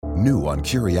New on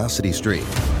Curiosity Stream.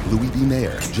 Louis B.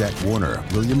 Mayer, Jack Warner,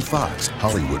 William Fox.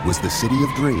 Hollywood was the city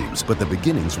of dreams, but the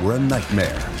beginnings were a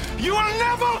nightmare. You will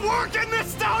never work in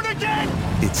this town again!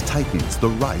 It's Titans, the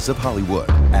rise of Hollywood.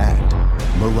 And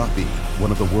Merapi,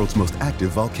 one of the world's most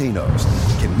active volcanoes.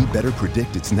 Can we better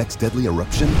predict its next deadly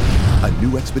eruption? A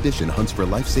new expedition hunts for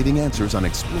life-saving answers on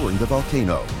exploring the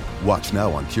volcano. Watch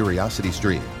now on Curiosity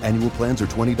Stream. Annual plans are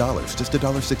 $20, just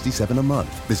 $1.67 a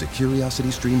month. Visit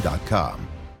curiositystream.com.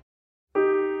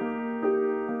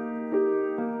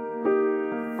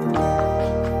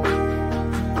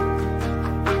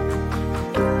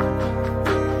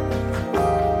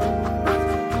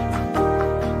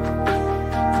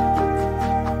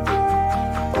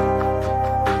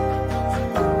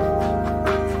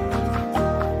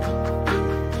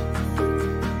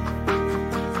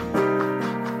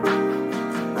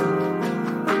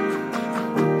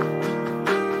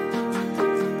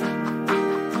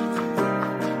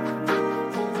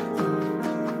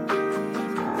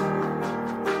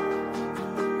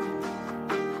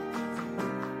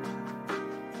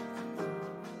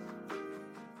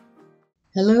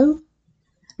 Hello,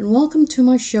 and welcome to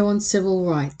my show on civil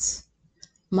rights.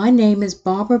 My name is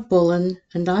Barbara Bullen,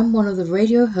 and I'm one of the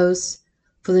radio hosts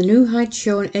for the New Heights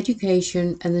Show on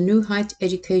Education and the New Heights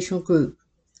Educational Group.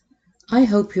 I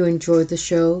hope you enjoyed the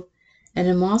show, and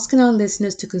I'm asking our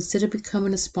listeners to consider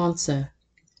becoming a sponsor.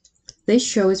 This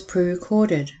show is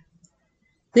pre-recorded.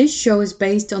 This show is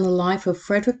based on the life of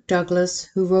Frederick Douglas,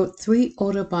 who wrote 3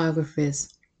 autobiographies.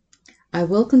 I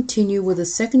will continue with the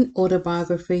second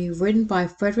autobiography written by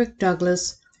Frederick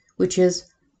Douglas, which is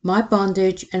My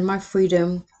Bondage and My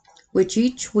Freedom, which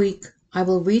each week I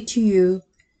will read to you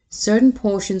certain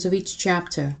portions of each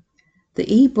chapter.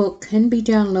 The ebook can be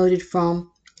downloaded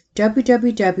from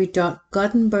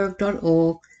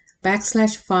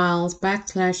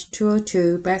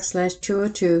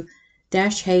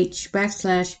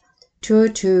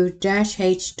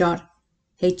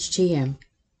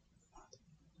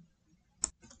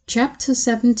Chapter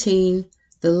 17.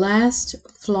 The Last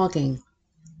Flogging.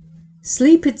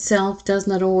 Sleep itself does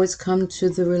not always come to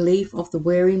the relief of the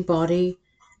weary body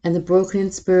and the broken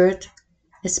in spirit,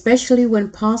 especially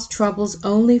when past troubles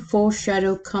only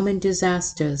foreshadow coming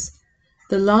disasters.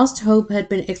 The last hope had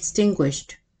been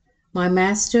extinguished. My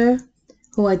master,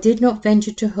 who I did not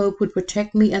venture to hope would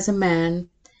protect me as a man,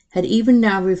 had even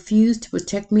now refused to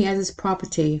protect me as his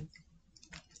property,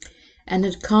 and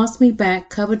had cast me back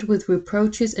covered with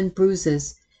reproaches and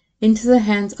bruises into the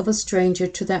hands of a stranger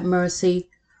to that mercy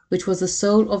which was the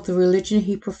soul of the religion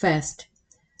he professed.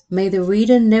 May the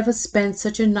reader never spend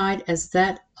such a night as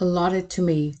that allotted to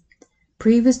me,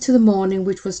 previous to the morning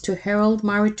which was to herald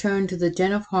my return to the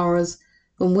den of horrors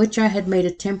from which I had made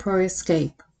a temporary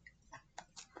escape.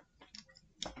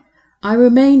 I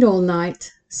remained all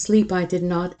night, sleep I did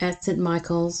not, at St.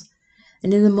 Michael's,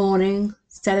 and in the morning,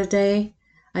 Saturday,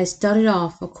 I started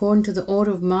off, according to the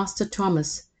order of Master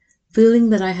Thomas,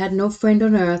 feeling that I had no friend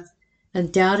on earth,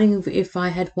 and doubting if I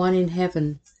had one in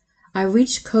heaven. I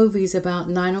reached Covey's about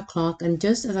 9 o'clock, and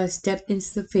just as I stepped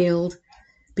into the field,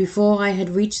 before I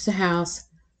had reached the house,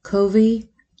 Covey,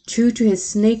 true to his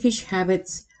snakish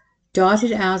habits,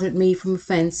 darted out at me from a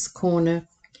fence corner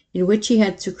in which he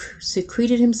had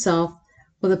secreted himself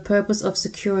for the purpose of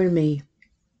securing me.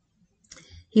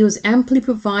 He was amply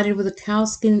provided with a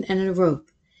cowskin and a rope,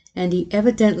 and he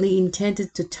evidently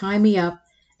intended to tie me up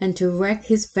and to wreak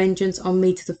his vengeance on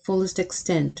me to the fullest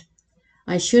extent.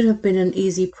 I should have been an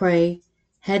easy prey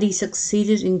had he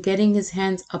succeeded in getting his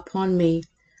hands upon me,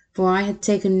 for I had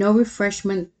taken no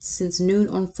refreshment since noon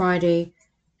on Friday,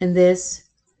 and this,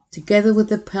 together with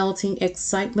the pelting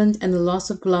excitement and the loss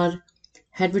of blood,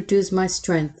 had reduced my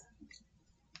strength.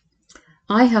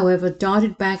 I, however,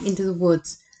 darted back into the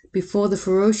woods before the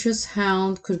ferocious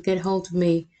hound could get hold of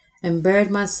me, and buried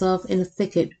myself in a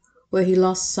thicket where he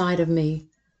lost sight of me.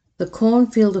 The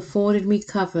cornfield afforded me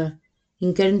cover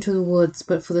in getting to the woods,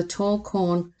 but for the tall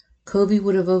corn, Covey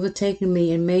would have overtaken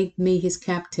me and made me his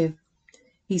captive.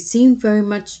 He seemed very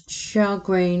much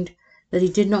chagrined that he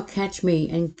did not catch me,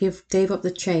 and gave up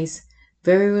the chase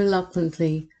very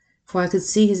reluctantly, for I could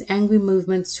see his angry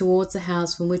movements towards the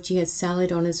house from which he had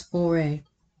sallied on his foray.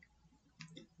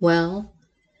 Well,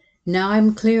 now I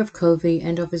am clear of Covey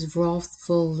and of his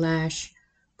wrathful lash.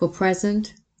 For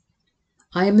present,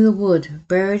 I am in the wood,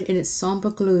 buried in its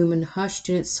sombre gloom and hushed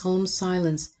in its solemn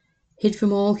silence, hid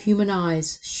from all human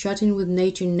eyes, shut in with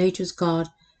nature and nature's God,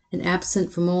 and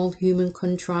absent from all human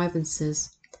contrivances.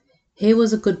 Here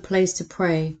was a good place to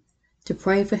pray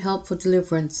for help, for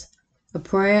deliverance, a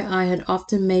prayer I had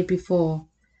often made before.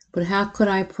 But how could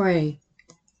I pray?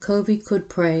 Covey could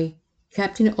pray,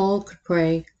 Captain Auld could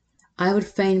pray, I would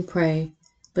fain pray,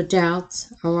 but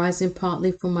doubts, arising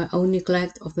partly from my own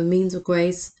neglect of the means of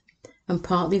grace, and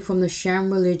partly from the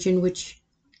sham religion which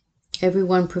every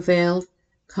one prevailed,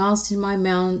 cast in my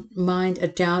mind a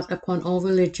doubt upon all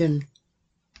religion,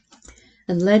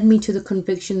 and led me to the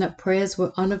conviction that prayers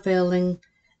were unavailing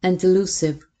and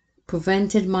delusive,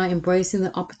 prevented my embracing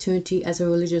the opportunity as a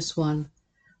religious one.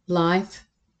 Life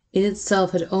in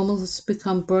itself had almost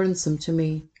become burdensome to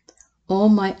me. All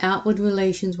my outward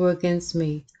relations were against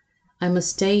me. I must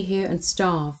stay here and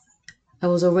starve. I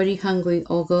was already hungry,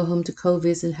 or go home to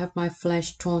Covey's and have my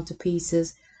flesh torn to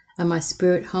pieces and my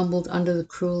spirit humbled under the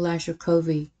cruel lash of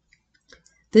Covey.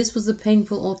 This was the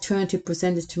painful alternative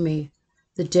presented to me.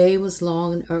 The day was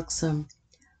long and irksome.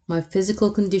 My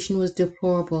physical condition was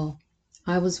deplorable.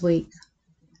 I was weak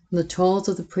from the toils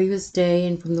of the previous day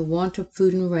and from the want of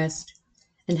food and rest,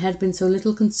 and had been so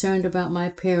little concerned about my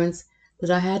appearance that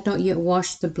I had not yet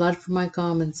washed the blood from my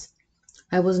garments.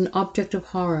 I was an object of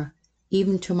horror,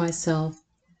 even to myself.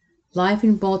 Life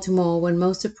in Baltimore, when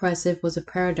most oppressive, was a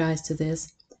paradise to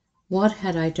this. What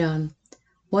had I done,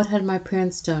 what had my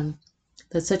parents done,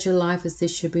 that such a life as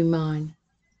this should be mine?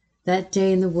 That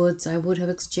day in the woods I would have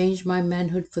exchanged my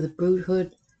manhood for the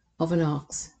brutehood of an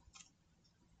ox.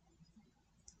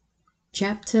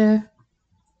 Chapter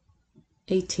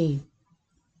 18.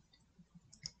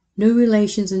 New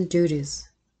Relations and Duties.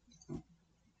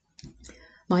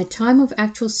 My time of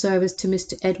actual service to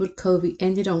Mr. Edward Covey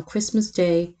ended on Christmas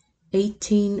Day,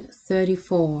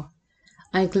 1834.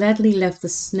 I gladly left the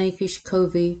snakish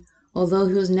Covey, although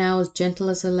he was now as gentle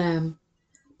as a lamb.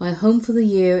 My home for the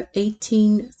year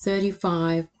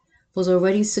 1835 was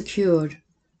already secured.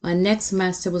 My next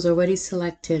master was already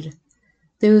selected.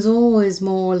 There was always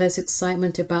more or less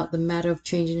excitement about the matter of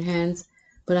changing hands,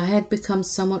 but I had become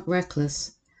somewhat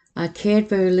reckless. I cared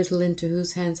very little into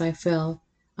whose hands I fell.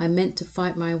 I meant to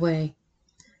fight my way.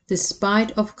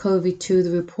 Despite of Covey, too,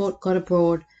 the report got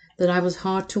abroad that I was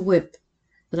hard to whip,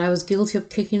 that I was guilty of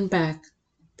kicking back,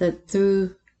 that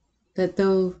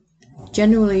though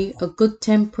generally a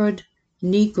good-tempered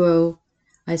Negro,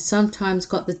 I sometimes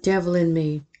got the devil in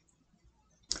me.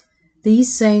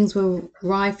 These sayings were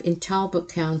rife in Talbot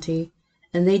County,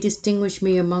 and they distinguished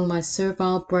me among my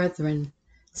servile brethren.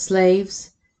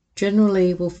 Slaves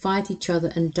generally will fight each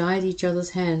other and die at each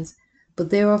other's hands, but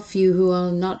there are few who are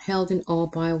not held in awe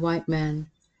by a white man.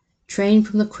 Trained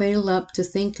from the cradle up to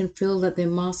think and feel that their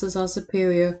masters are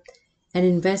superior, and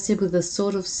invested with a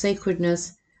sort of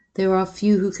sacredness, there are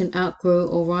few who can outgrow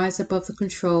or rise above the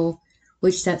control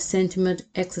which that sentiment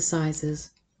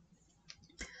exercises.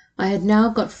 I had now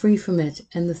got free from it,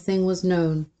 and the thing was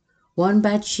known. One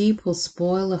bad sheep will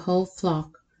spoil the whole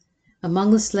flock.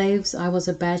 Among the slaves I was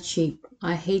a bad sheep.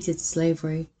 I hated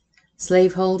slavery,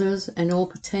 slaveholders, and all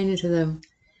pertaining to them,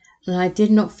 and I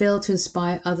did not fail to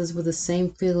inspire others with the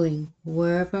same feeling,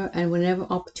 wherever and whenever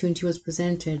opportunity was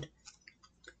presented.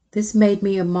 This made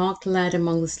me a marked lad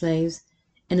among the slaves,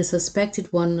 and a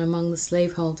suspected one among the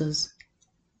slaveholders.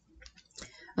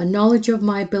 A knowledge of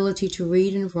my ability to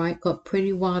read and write got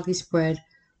pretty widely spread,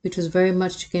 which was very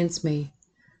much against me.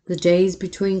 The days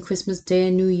between Christmas Day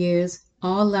and New Year's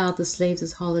are allowed the slaves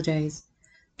as holidays.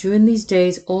 During these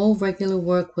days all regular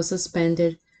work was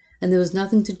suspended, and there was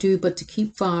nothing to do but to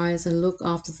keep fires and look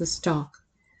after the stock.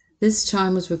 This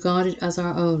time was regarded as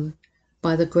our own,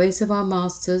 by the grace of our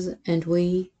masters, and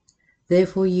we,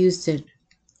 therefore, used it,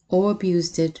 or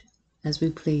abused it, as we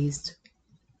pleased.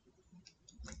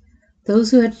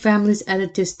 Those who had families at a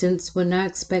distance were now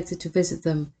expected to visit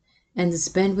them, and to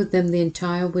spend with them the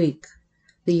entire week.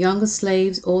 The younger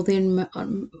slaves, or the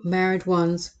unmarried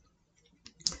ones,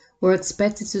 were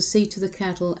expected to see to the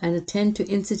cattle and attend to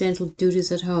incidental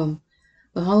duties at home.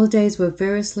 The holidays were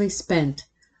variously spent.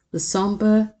 The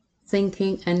sombre,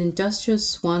 thinking, and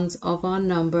industrious ones of our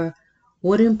number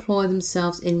would employ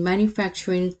themselves in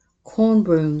manufacturing corn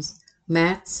brooms,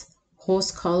 mats, horse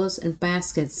collars, and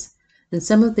baskets, and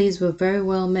some of these were very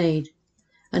well made.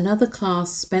 Another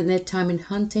class spent their time in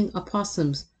hunting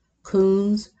opossums,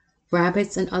 coons,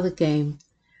 rabbits, and other game,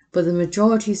 but the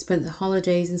majority spent the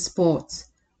holidays in sports,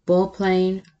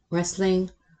 ball-playing, wrestling,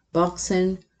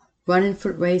 boxing, running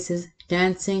foot races,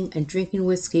 dancing, and drinking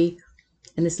whiskey,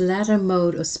 and this latter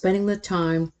mode of spending the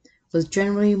time was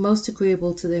generally most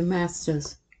agreeable to their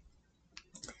masters.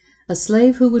 A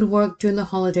slave who would work during the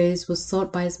holidays was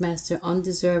thought by his master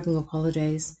undeserving of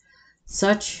holidays.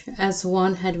 Such as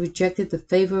one had rejected the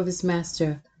favor of his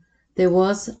master. There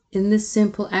was, in this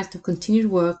simple act of continued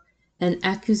work, an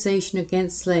accusation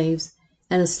against slaves,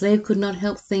 and a slave could not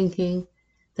help thinking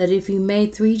that if he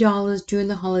made $3 during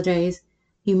the holidays,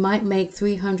 he might make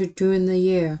 $300 during the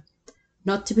year.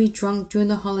 Not to be drunk during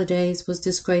the holidays was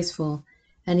disgraceful,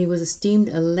 and he was esteemed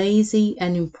a lazy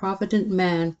and improvident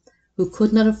man who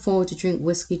could not afford to drink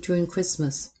whiskey during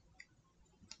Christmas.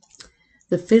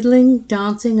 The fiddling,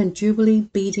 dancing, and jubilee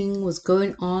beating was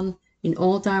going on in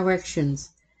all directions.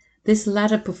 This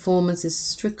latter performance is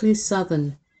strictly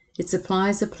Southern. It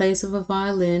supplies the place of a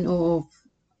violin or of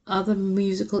other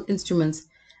musical instruments,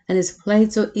 and is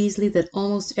played so easily that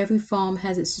almost every farm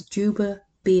has its juba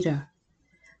beater.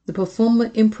 The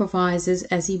performer improvises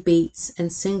as he beats,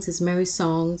 and sings his merry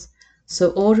songs,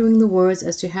 so ordering the words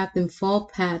as to have them fall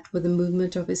pat with the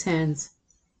movement of his hands.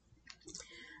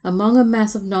 Among a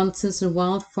mass of nonsense and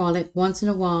wild frolic, once in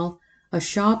a while a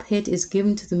sharp hit is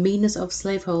given to the meanness of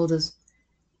slaveholders.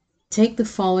 Take the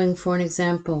following for an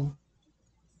example.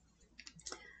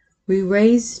 We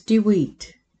raise de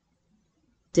wheat,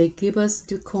 they give us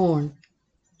de corn.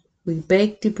 We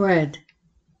bake de bread,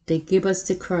 they give us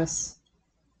de crust.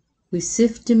 We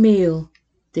sift de meal,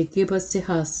 they give us de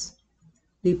husk.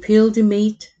 We peel de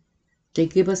meat, they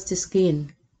give us de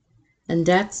skin. And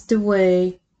that's de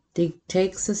way they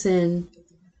takes us in.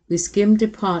 We skim de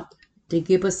pot, they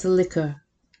give us the liquor.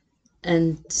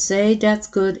 And say that's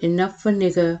good enough for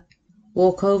nigger.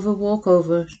 Walk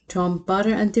over, Tom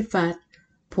butter and de fat.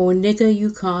 Poor nigger,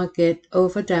 you can't get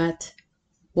over dat.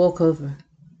 Walk over.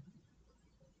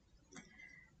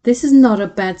 This is not a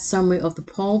bad summary of the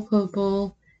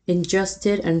palpable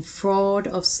injustice and fraud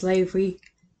of slavery,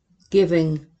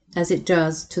 giving, as it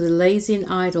does, to the lazy and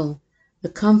idle, the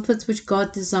comforts which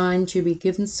God designed should be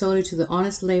given solely to the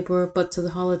honest laborer but to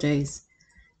the holidays.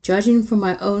 Judging from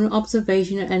my own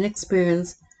observation and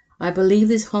experience, I believe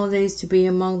these holidays to be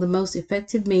among the most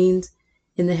effective means,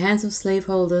 in the hands of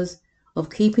slaveholders, of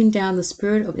keeping down the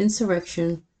spirit of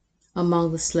insurrection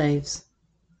among the slaves.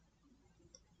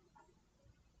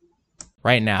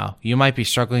 Right now, you might be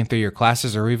struggling through your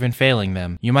classes or even failing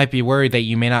them. You might be worried that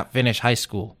you may not finish high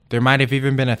school. There might have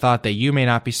even been a thought that you may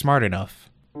not be smart enough.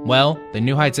 Well, the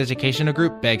New Heights Educational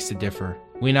Group begs to differ.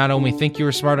 We not only think you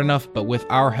are smart enough, but with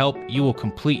our help, you will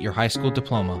complete your high school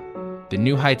diploma. The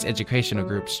New Heights Educational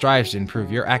Group strives to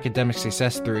improve your academic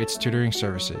success through its tutoring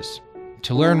services.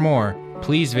 To learn more,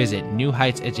 please visit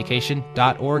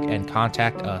newheightseducation.org and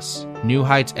contact us. New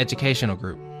Heights Educational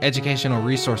Group, educational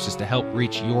resources to help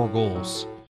reach your goals.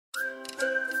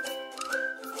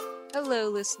 Hello,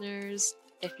 listeners.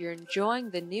 If you're enjoying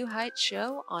the New Heights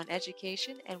show on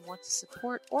education and want to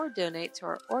support or donate to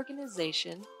our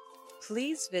organization,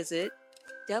 please visit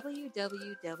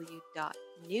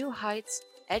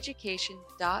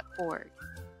www.newheightseducation.org.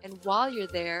 And while you're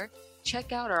there,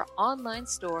 check out our online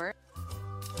store.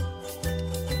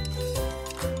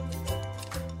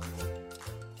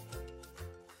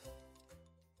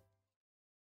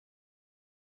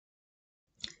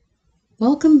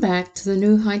 Welcome back to the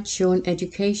New Heights Show on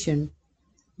Education.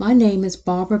 My name is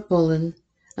Barbara Bullen,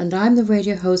 and I'm the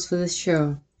radio host for this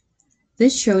show.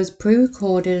 This show is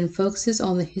pre-recorded and focuses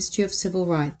on the history of civil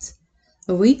rights.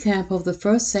 A recap of the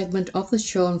first segment of the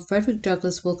show on Frederick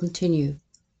Douglass will continue.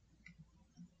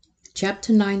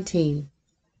 Chapter 19.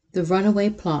 The Runaway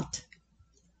Plot.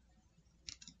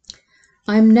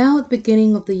 I am now at the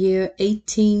beginning of the year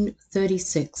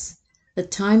 1836, a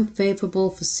time favorable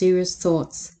for serious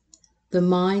thoughts. The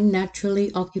mind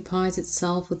naturally occupies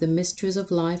itself with the mysteries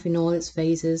of life in all its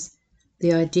phases,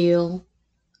 the ideal,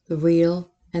 the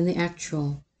real, and the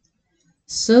actual.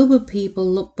 Sober people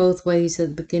look both ways at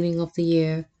the beginning of the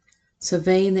year,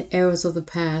 surveying the errors of the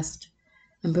past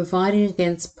and providing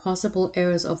against possible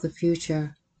errors of the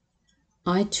future.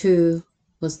 I, too,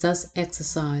 was thus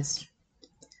exercised.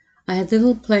 I had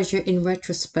little pleasure in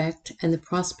retrospect, and the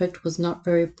prospect was not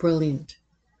very brilliant.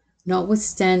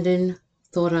 Notwithstanding,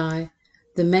 thought I,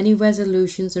 the many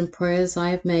resolutions and prayers I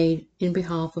have made in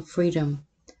behalf of freedom,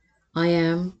 I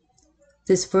am,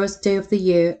 this first day of the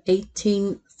year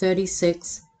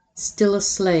 1836, still a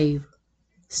slave,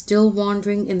 still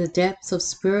wandering in the depths of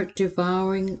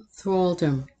spirit-devouring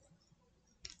thraldom.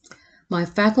 My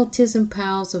faculties and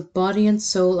powers of body and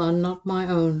soul are not my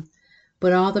own,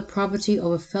 but are the property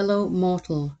of a fellow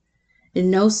mortal,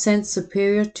 in no sense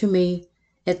superior to me,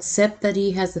 except that he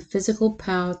has the physical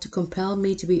power to compel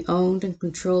me to be owned and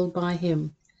controlled by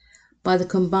him. By the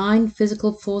combined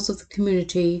physical force of the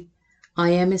community, I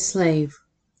am a slave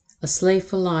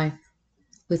for life.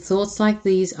 With thoughts like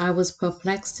these I was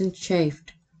perplexed and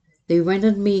chafed. They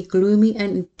rendered me gloomy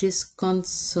and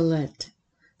disconsolate.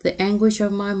 The anguish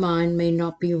of my mind may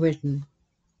not be written.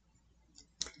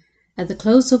 At the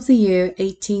close of the year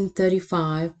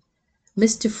 1835,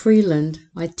 Mr. Freeland,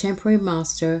 my temporary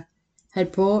master, had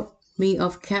brought me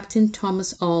of Captain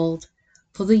Thomas Auld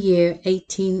for the year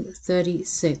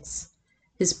 1836,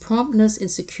 His promptness in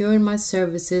securing my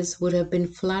services would have been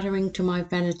flattering to my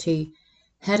vanity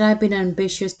had I been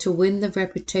ambitious to win the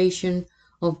reputation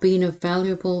of being a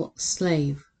valuable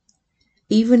slave.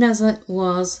 Even as it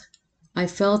was, I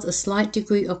felt a slight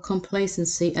degree of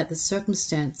complacency at the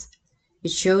circumstance. It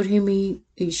showed he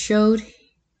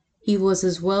was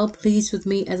as well pleased with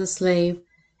me as a slave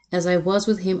as I was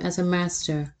with him as a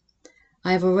master.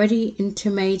 I have already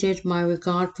intimated my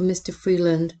regard for Mr.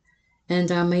 Freeland, and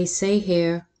I may say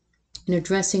here, in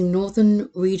addressing Northern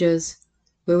readers,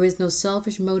 where is no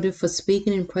selfish motive for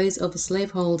speaking in praise of a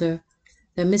slaveholder,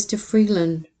 that Mr.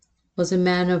 Freeland was a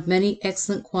man of many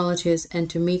excellent qualities and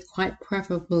to me quite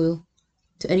preferable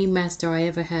to any master I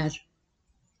ever had.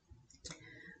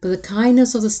 But the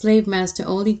kindness of the slave master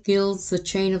only gilds the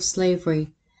chain of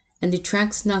slavery, and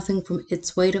detracts nothing from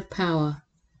its weight of power.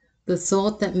 The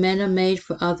thought that men are made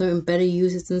for other and better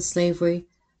uses than slavery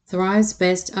thrives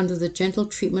best under the gentle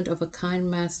treatment of a kind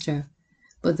master,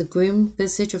 but the grim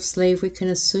visage of slavery can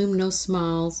assume no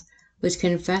smiles which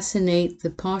can fascinate the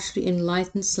partially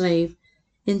enlightened slave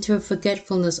into a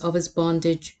forgetfulness of his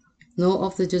bondage, nor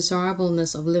of the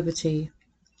desirableness of liberty.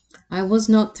 I was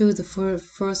not through the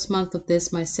first month of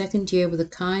this my second year with the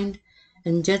kind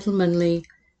and gentlemanly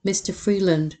Mr.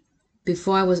 Freeland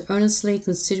before I was earnestly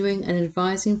considering and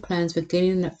advising plans for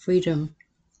gaining that freedom,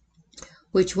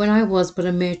 which when I was but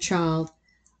a mere child,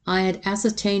 I had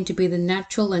ascertained to be the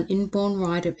natural and inborn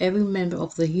right of every member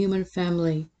of the human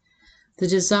family. The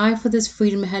desire for this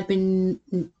freedom had been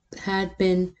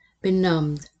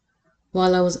benumbed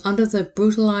while I was under the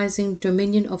brutalizing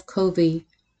dominion of Covey,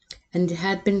 and it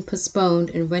had been postponed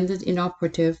and rendered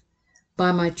inoperative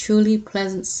by my truly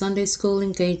pleasant Sunday school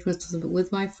engagements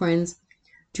with my friends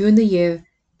during the year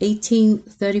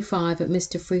 1835 at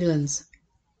Mr. Freeland's.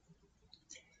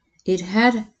 It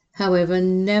had, however,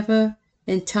 never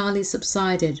entirely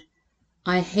subsided.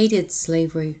 I hated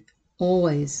slavery,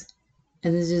 always,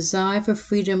 and the desire for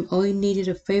freedom only needed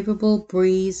a favorable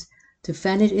breeze to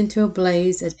fan it into a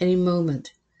blaze at any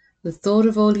moment. The thought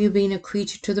of only being a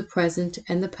creature to the present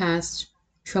and the past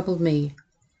troubled me,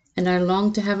 and I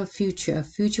longed to have a future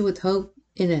with hope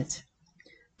in it.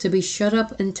 To be shut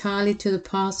up entirely to the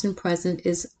past and present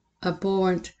is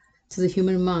abhorrent to the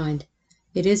human mind.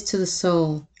 It is to the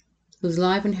soul, whose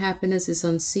life and happiness is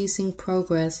unceasing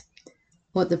progress,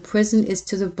 what the prison is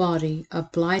to the body, a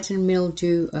blight and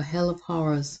mildew, a hell of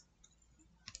horrors.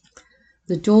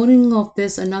 The dawning of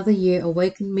this another year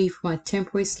awakened me from my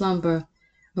temporary slumber,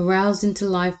 aroused into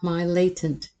life my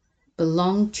latent but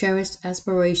long-cherished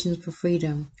aspirations for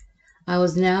freedom. I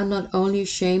was now not only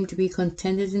ashamed to be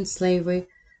contented in slavery,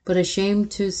 but ashamed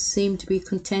to seem to be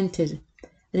contented,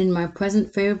 and in my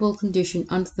present favorable condition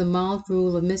under the mild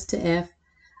rule of Mr. F.,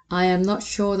 I am not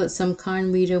sure that some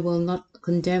kind reader will not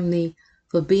condemn me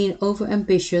for being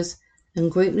over-ambitious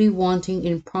and greatly wanting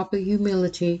in proper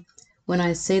humility when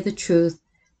I say the truth,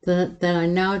 that I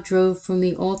now drove from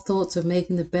me all thoughts of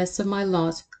making the best of my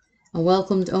lot, and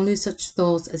welcomed only such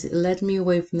thoughts as it led me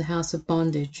away from the house of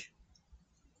bondage.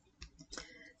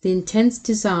 The intense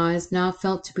desires now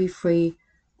felt to be free,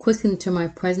 quickened to my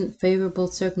present favorable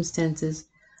circumstances,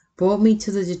 brought me to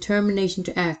the determination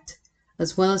to act,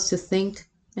 as well as to think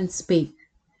and speak.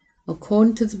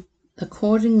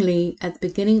 Accordingly, at the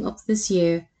beginning of this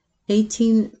year,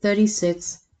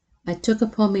 1836, I took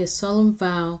upon me a solemn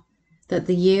vow that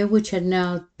the year which had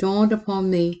now dawned upon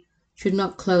me should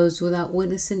not close without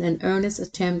witnessing an earnest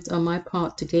attempt on my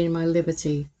part to gain my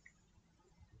liberty.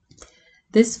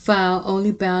 This vow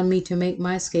only bound me to make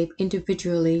my escape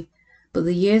individually, but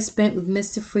the year spent with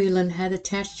Mr. Freeland had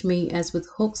attached me as with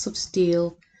hooks of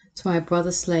steel to my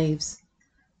brother slaves.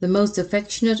 The most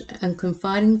affectionate and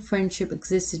confiding friendship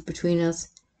existed between us,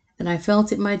 and I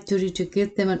felt it my duty to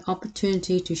give them an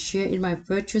opportunity to share in my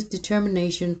virtuous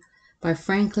determination by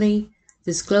frankly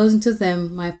disclosing to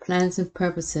them my plans and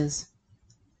purposes.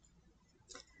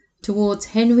 Towards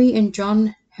Henry and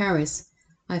John Harris,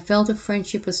 I felt a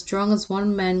friendship as strong as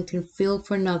one man can feel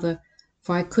for another,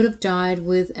 for I could have died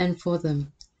with and for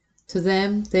them. To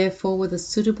them, therefore, with a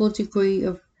suitable degree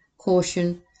of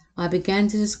caution, I began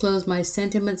to disclose my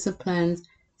sentiments and plans,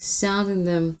 sounding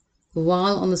them the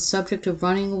while on the subject of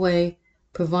running away,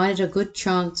 provided a good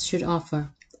chance should offer.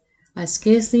 I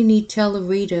scarcely need tell the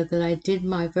reader that I did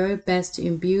my very best to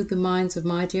imbue the minds of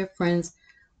my dear friends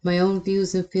with my own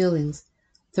views and feelings.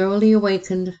 Thoroughly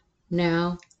awakened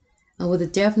now, and with a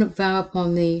definite vow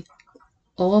upon me,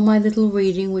 all my little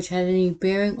reading which had any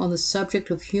bearing on the subject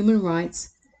of human rights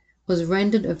was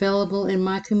rendered available in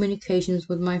my communications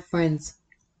with my friends.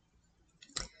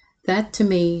 That to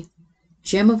me,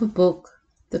 gem of a book,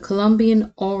 the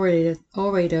Columbian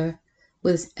orator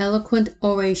with its eloquent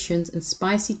orations and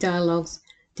spicy dialogues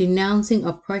denouncing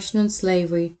oppression and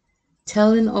slavery,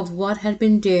 telling of what had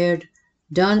been dared,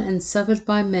 done, and suffered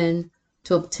by men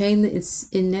to obtain the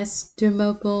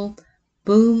inestimable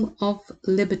boon of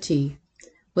liberty,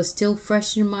 was still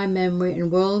fresh in my memory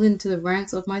and whirled into the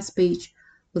ranks of my speech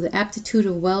with the aptitude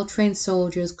of well-trained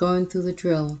soldiers going through the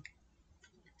drill.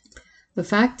 The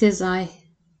fact is,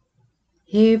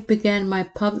 here began my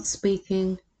public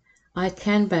speaking. I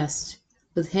canvassed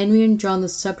with Henry and John the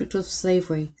subject of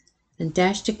slavery, and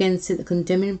dashed against it the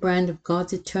condemning brand of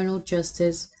God's eternal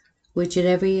justice, which it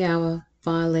every hour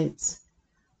violates.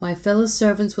 My fellow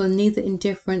servants were neither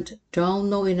indifferent, dull,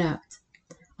 nor inapt.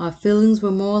 Our feelings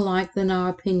were more alike than our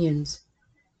opinions.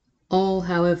 All,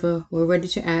 however, were ready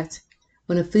to act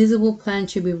when a feasible plan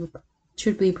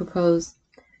should be proposed.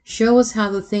 "Show us how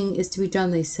the thing is to be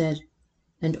done," they said,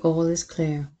 "and all is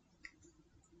clear."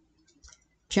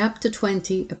 Chapter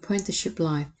 20. Apprenticeship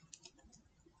Life.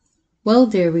 Well,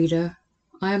 dear reader,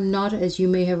 I am not, as you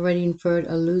may have already inferred,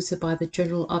 a loser by the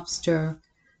general upstir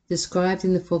described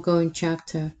in the foregoing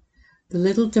chapter. The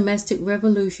little domestic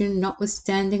revolution,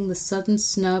 notwithstanding the sudden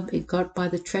snub it got by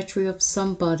the treachery of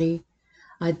somebody,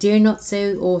 I dare not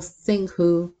say or think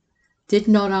who, did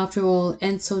not after all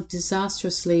end so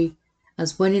disastrously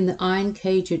as when in the iron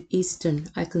cage at Easton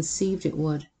I conceived it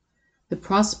would. The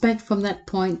prospect from that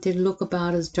point did look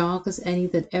about as dark as any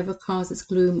that ever cast its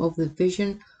gloom over the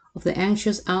vision of the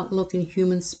anxious outlook in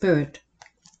human spirit.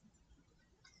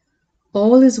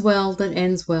 All is well that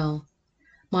ends well.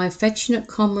 My affectionate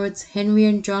comrades Henry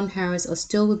and John Harris are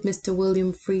still with Mr.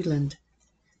 William Freeland.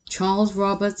 Charles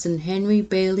Roberts and Henry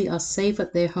Bailey are safe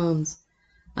at their homes.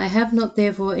 I have not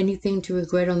therefore anything to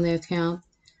regret on their account.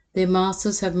 Their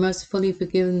masters have mercifully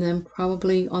forgiven them,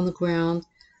 probably on the ground,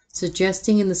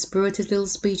 suggesting in the spirited little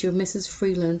speech of Mrs.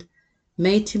 Freeland,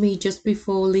 made to me just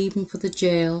before leaving for the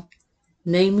jail,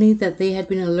 namely, that they had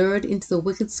been allured into the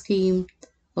wicked scheme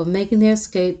of making their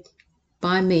escape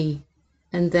by me,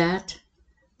 and that,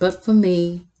 but for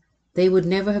me, they would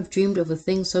never have dreamed of a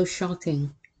thing so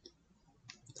shocking.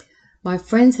 My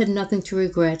friends had nothing to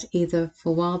regret either,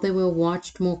 for while they were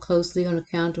watched more closely on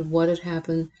account of what had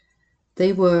happened,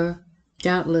 they were,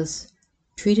 doubtless,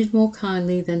 treated more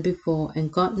kindly than before,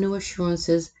 and got new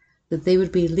assurances that they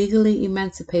would be legally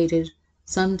emancipated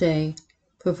some day,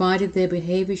 provided their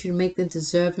behavior should make them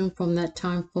deserving from that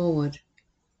time forward.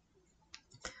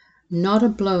 Not a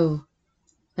blow,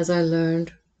 as I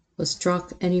learned, was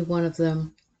struck any one of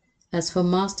them. As for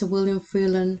Master William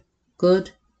Freeland,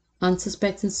 good,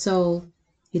 unsuspecting soul,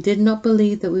 he did not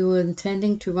believe that we were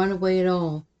intending to run away at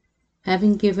all.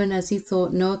 Having given, as he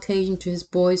thought, no occasion to his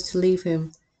boys to leave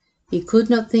him, he could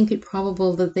not think it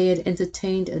probable that they had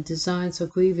entertained a design so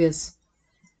grievous.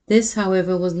 This,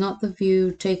 however, was not the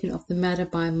view taken of the matter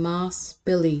by Mas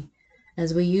Billy,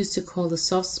 as we used to call the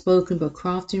soft-spoken but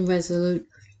crafty and resolute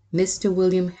Mr.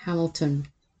 William Hamilton.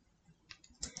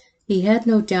 He had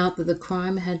no doubt that the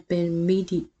crime had been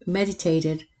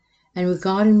meditated, and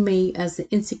regarding me as the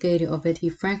instigator of it, he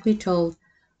frankly told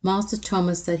Master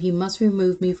Thomas that he must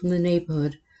remove me from the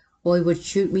neighborhood, or he would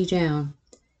shoot me down.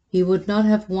 He would not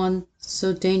have one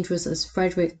so dangerous as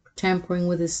Frederick tampering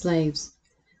with his slaves.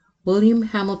 William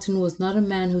Hamilton was not a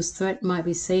man whose threat might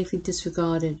be safely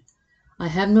disregarded. I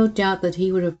have no doubt that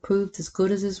he would have proved as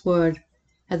good as his word,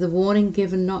 had the warning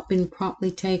given not been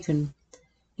promptly taken.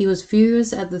 He was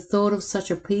furious at the thought of such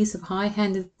a piece of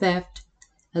high-handed theft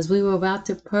as we were about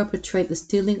to perpetrate, the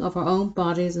stealing of our own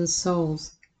bodies and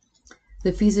souls.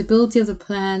 The feasibility of the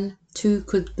plan, too,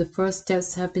 could the first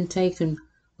steps have been taken,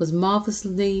 was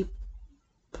marvelously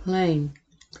plain.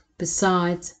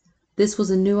 Besides, this was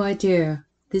a new idea,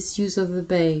 this use of the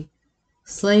bay.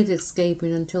 Slaves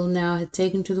escaping until now had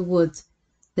taken to the woods.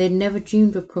 They had never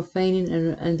dreamed of profaning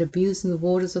and abusing the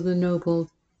waters of the noble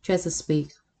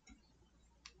Chesapeake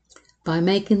by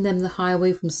making them the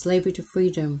highway from slavery to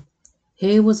freedom.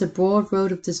 Here was a broad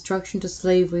road of destruction to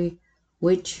slavery,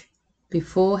 which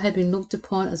before had been looked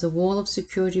upon as a wall of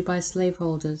security by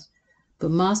slaveholders. But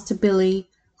Master Billy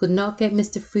could not get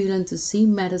Mr. Freeland to see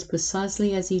matters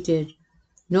precisely as he did,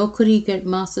 nor could he get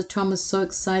Master Thomas so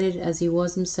excited as he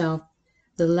was himself.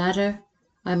 The latter,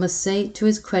 I must say to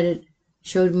his credit,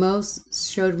 showed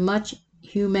much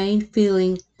humane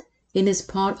feeling in his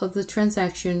part of the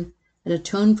transaction, and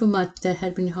atoned for much that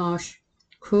had been harsh,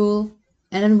 cruel,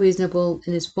 and unreasonable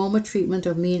in his former treatment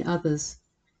of me and others.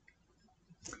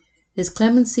 His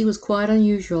clemency was quite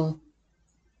unusual,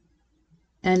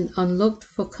 and unlooked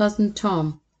for cousin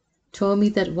Tom told me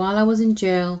that while I was in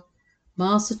jail,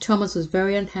 Master Thomas was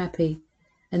very unhappy,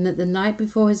 and that the night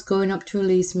before his going up to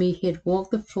release me, he had walked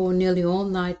the floor nearly all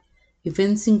night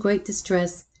evincing great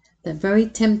distress that very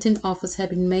tempting offers had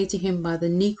been made to him by the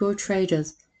Negro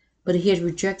traders, but he had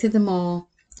rejected them all,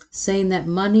 saying that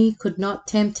money could not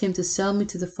tempt him to sell me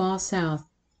to the far South.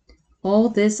 All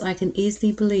this I can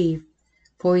easily believe,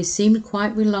 for he seemed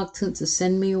quite reluctant to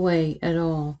send me away at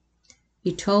all.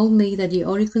 He told me that he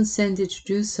only consented to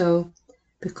do so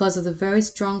because of the very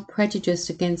strong prejudice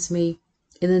against me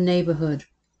in the neighborhood,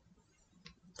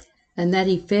 and that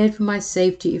he feared for my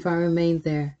safety if I remained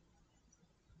there.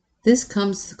 This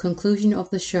comes to the conclusion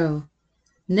of the show.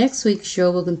 Next week's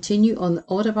show will continue on the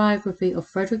autobiography of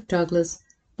Frederick Douglass,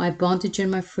 My Bondage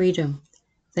and My Freedom.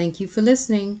 Thank you for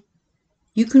listening.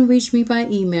 You can reach me by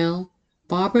email,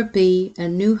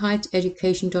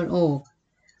 barbarab@newheightseducation.org.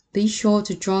 Be sure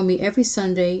to join me every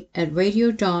Sunday at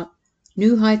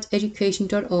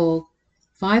radio.newheightseducation.org,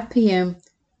 5 p.m.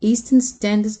 Eastern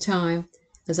Standard Time,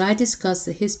 as I discuss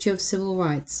the history of civil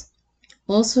rights.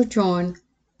 Also join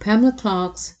Pamela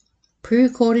Clark's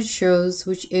pre-recorded shows,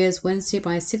 which airs Wednesday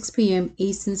by 6 p.m.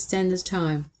 Eastern Standard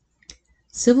Time.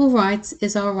 Civil rights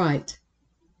is our right.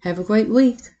 Have a great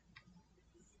week.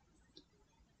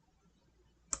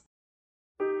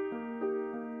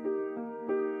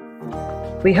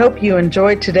 We hope you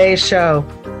enjoyed today's show.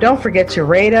 Don't forget to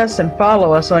rate us and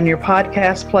follow us on your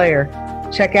podcast player.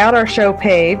 Check out our show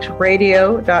page,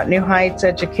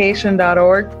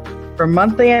 radio.newheightseducation.org, for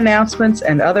monthly announcements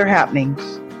and other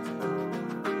happenings.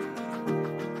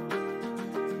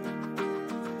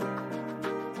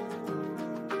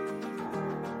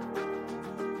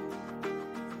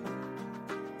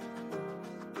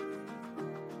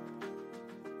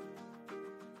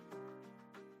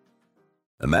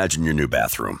 Imagine your new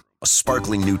bathroom. A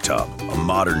sparkling new tub, a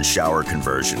modern shower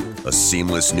conversion, a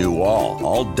seamless new wall,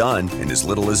 all done in as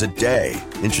little as a day.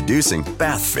 Introducing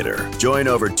Bath Fitter. Join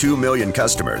over 2 million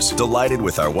customers delighted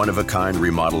with our one-of-a-kind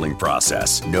remodeling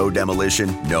process. No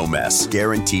demolition, no mess.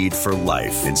 Guaranteed for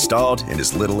life. Installed in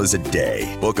as little as a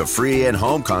day. Book a free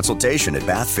in-home consultation at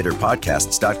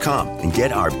bathfitterpodcasts.com and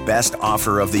get our best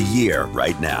offer of the year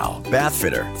right now. Bath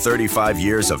Fitter, 35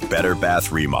 years of better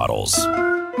bath remodels.